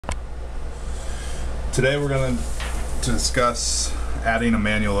Today we're going to discuss adding a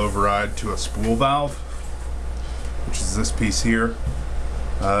manual override to a spool valve, which is this piece here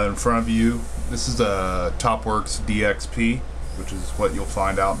in front of you. This is a TopWorx DXP, which is what you'll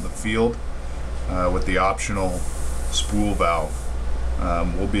find out in the field with the optional spool valve.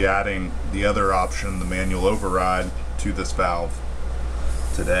 We'll be adding the other option, the manual override, to this valve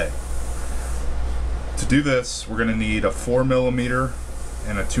today. To do this, we're going to need a 4mm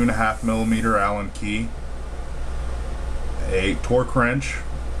and a 2.5mm Allen key, a torque wrench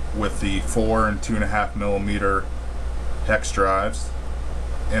with the 4 and 2.5mm hex drives,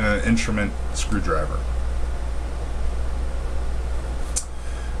 and an instrument screwdriver.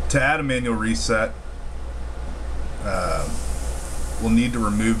 To add a manual reset, we'll need to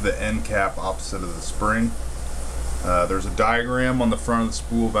remove the end cap opposite of the spring. There's a diagram on the front of the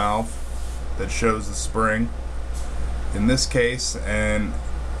spool valve that shows the spring. In this case, and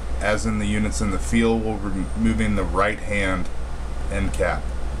as in the units in the field, we'll be removing the right hand end cap.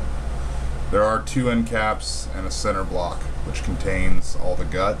 There are 2 end caps and a center block, which contains all the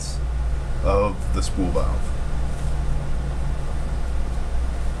guts of the spool valve.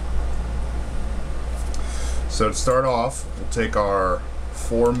 So to start off, we'll take our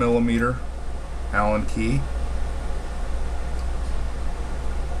 4mm Allen key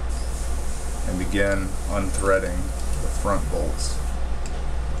and begin unthreading the front bolts.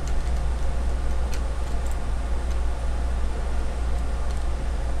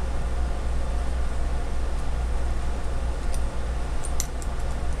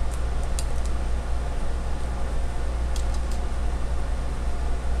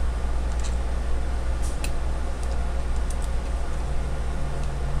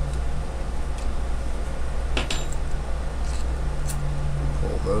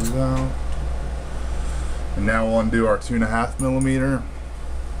 Pull those out. And now we'll undo our 2.5mm.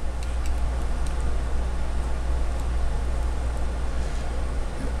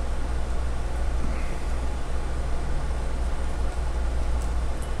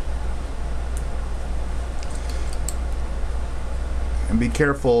 And be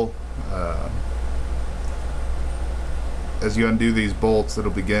careful as you undo these bolts, it'll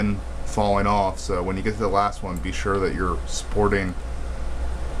begin falling off. So when you get to the last one, be sure that you're supporting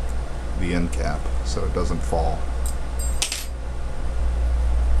the end cap so it doesn't fall.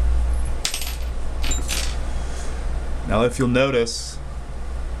 Now, if you'll notice,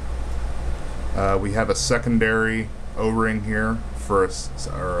 we have a secondary O-ring here for an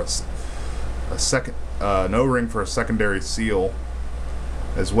O-ring for a secondary seal,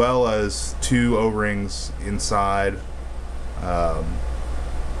 as well as 2 O-rings inside on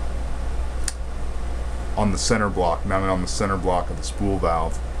the center block, mounted on the center block of the spool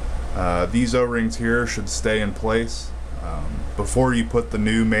valve. These O-rings here should stay in place. Before you put the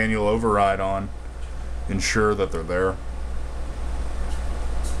new manual override on, ensure that they're there.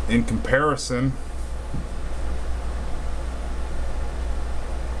 In comparison,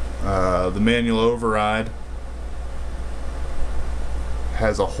 the manual override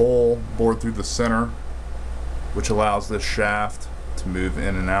has a hole bored through the center, which allows this shaft to move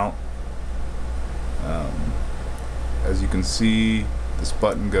in and out. As you can see, this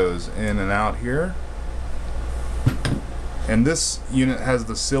button goes in and out here. And this unit has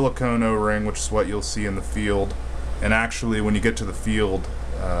the silicone O-ring, which is what you'll see in the field. And actually, when you get to the field,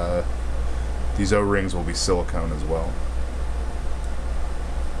 these O-rings will be silicone as well.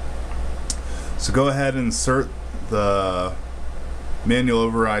 So go ahead and insert the manual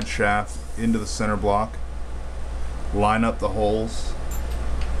override shaft into the center block. Line up the holes,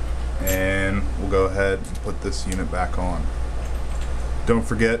 and we'll go ahead and put this unit back on. Don't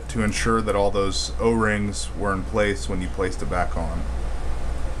forget to ensure that all those O-rings were in place when you placed it back on.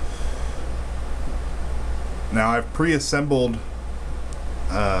 Now, I've pre-assembled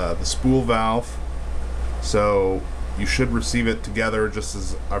the spool valve, so you should receive it together just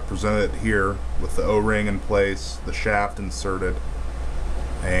as I presented it here, with the O-ring in place, the shaft inserted,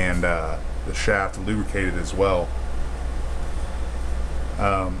 and the shaft lubricated as well.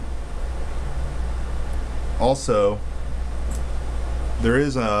 Also, there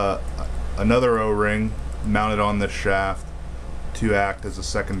is another O-ring mounted on this shaft to act as a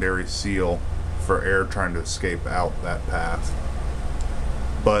secondary seal for air trying to escape out that path.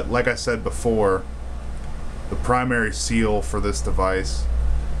 But like I said before, the primary seal for this device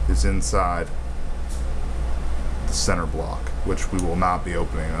is inside the center block, which we will not be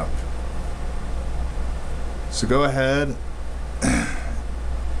opening up. So go ahead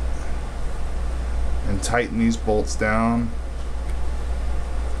and tighten these bolts down.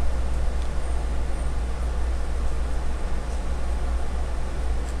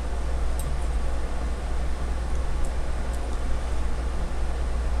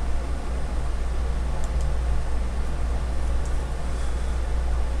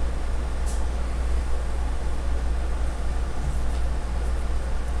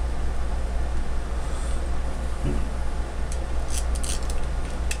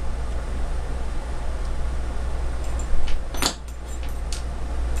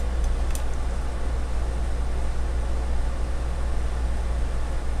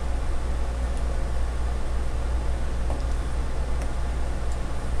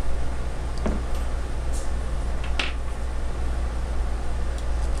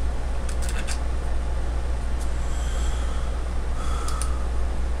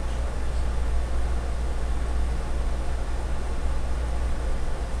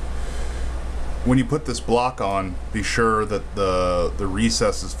 When you put this block on, be sure that the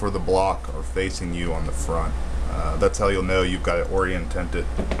recesses for the block are facing you on the front. That's how you'll know you've got it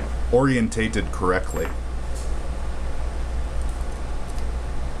orientated correctly.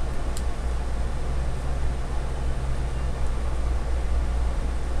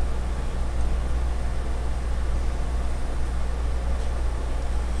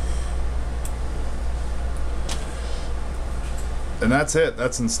 And that's it.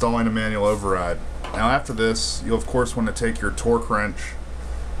 That's installing a manual override. Now after this, you'll of course want to take your torque wrench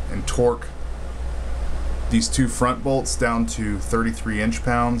and torque these two front bolts down to 33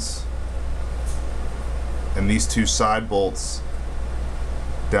 inch-pounds and these two side bolts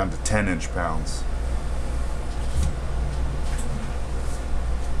down to 10 inch-pounds.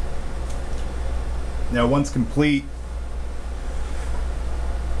 Now once complete,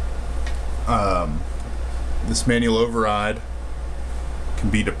 this manual override can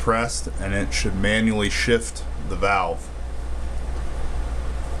be depressed and it should manually shift the valve.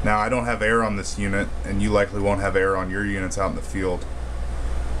 Now I don't have air on this unit, and you likely won't have air on your units out in the field,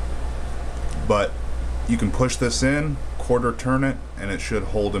 but you can push this in, quarter turn it, and it should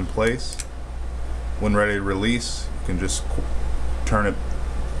hold in place. When ready to release, you can just turn it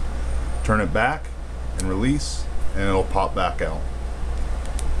back and release, and it'll pop back out.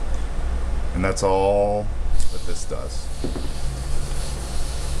 And that's all that this does.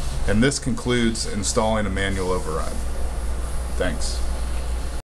 And this concludes installing a manual override. Thanks.